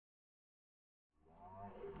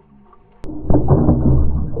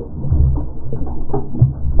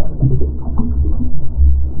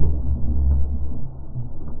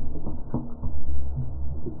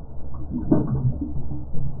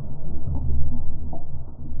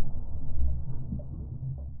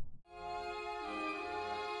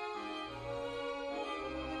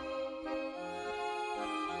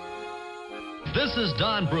This is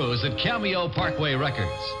Don Bruce at Cameo Parkway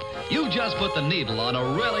Records. You just put the needle on a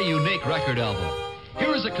really unique record album.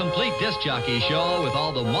 Here is a complete disc jockey show with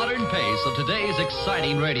all the modern pace of today's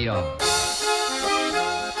exciting radio.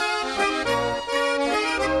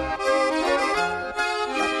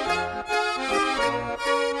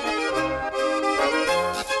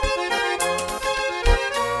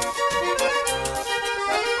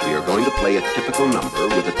 We are going to play a typical number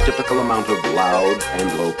with a typical amount of loud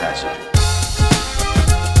and low passage.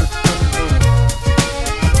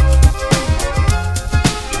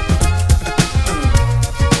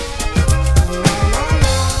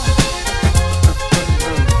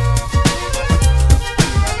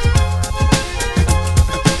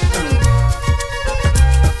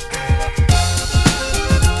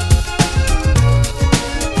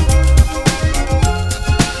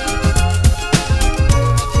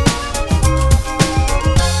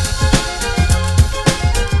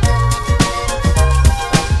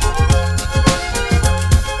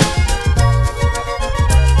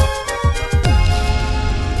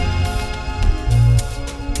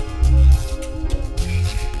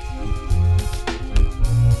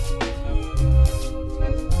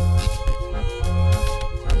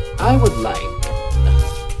 I would like,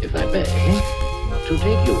 if I may, to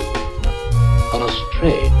take you on a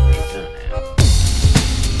strange journey.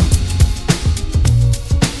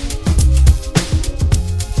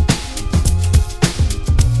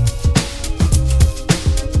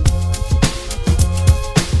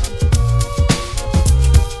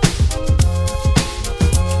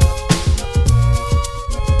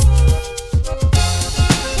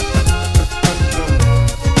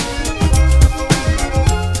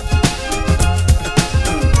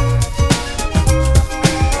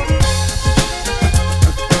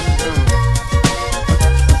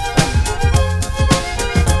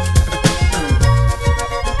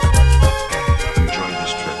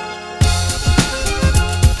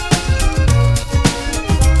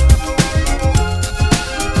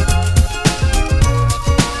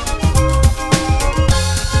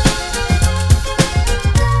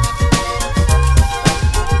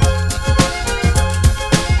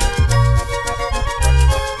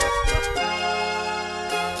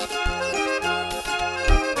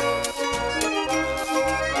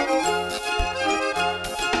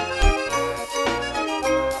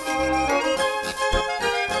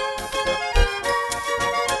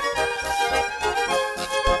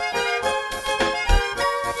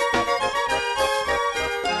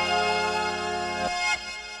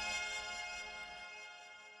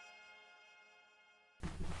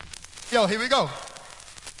 Yo, here we go. All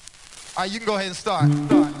right, you can go ahead and start.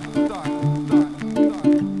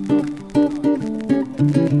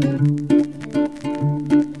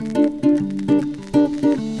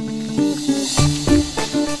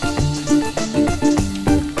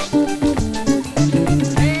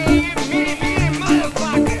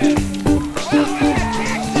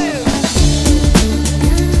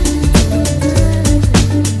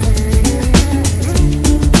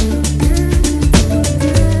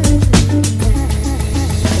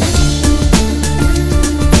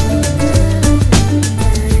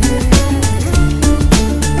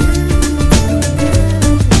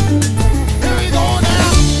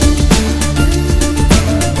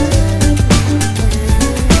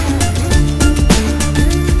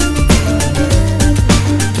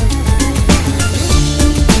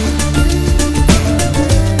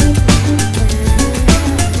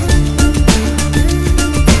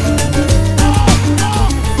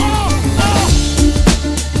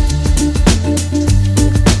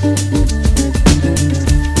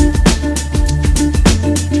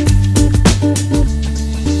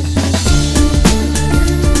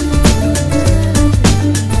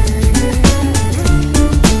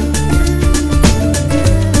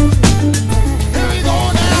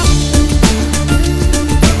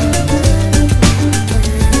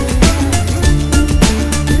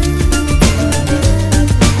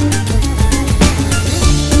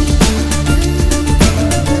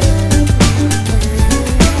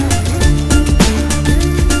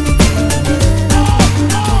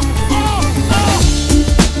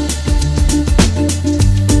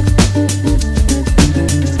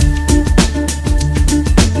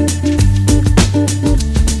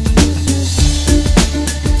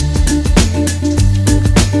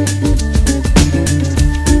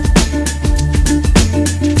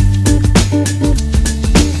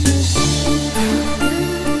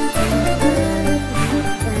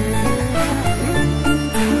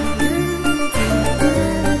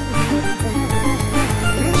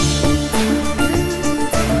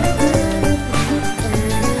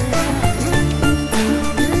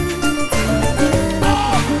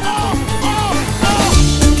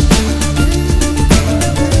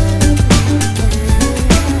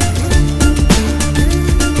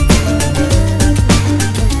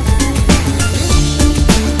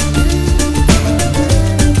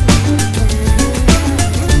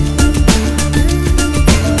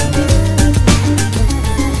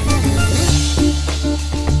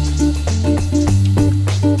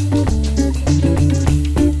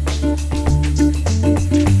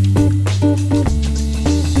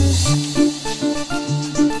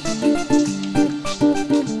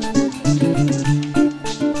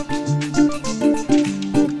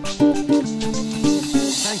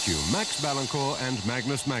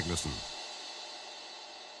 Chris Magnuson.